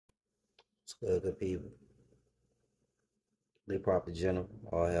Good people. Lee Proper General.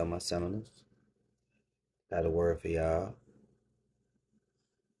 All hail my sentinels. Got a word for y'all.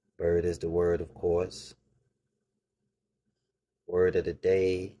 Bird is the word, of course. Word of the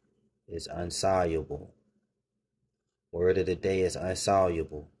day is unsoluble. Word of the day is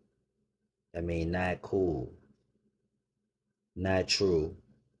unsoluble. I mean, not cool, not true,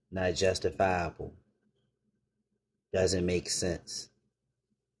 not justifiable. Doesn't make sense.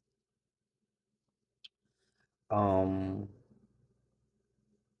 Um,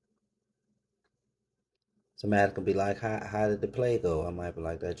 Somebody can be like, how did the play go? I might be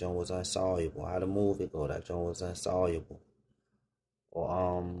like, that joint was unsoluble. How the movie go? That joint was unsoluble. Or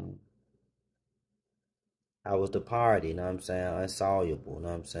how was the party? You know what I'm saying? Unsoluble. You know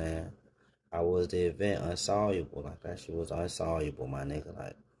what I'm saying? How was the event? Unsoluble. Like that shit was unsoluble, my nigga.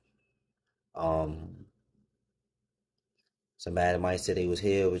 Like, um, somebody might say they was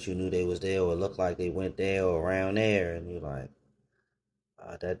here, but you knew they was there, or looked like they went there or around there, and you're like,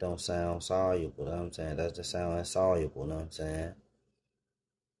 that don't sound soluble. You know what I'm saying? That just sound insoluble. You know what I'm saying?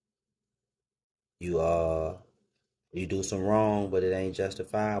 You you do some wrong, but it ain't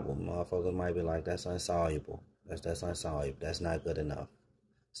justifiable. Motherfuckers might be like, that's unsoluble. That's unsoluble. That's not good enough.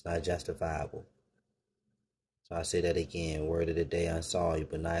 It's not justifiable. So I say that again. Word of the day,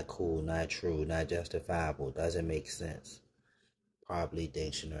 unsoluble, not cool, not true, not justifiable. Doesn't make sense. Probably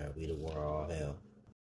dictionary. We the world all hell.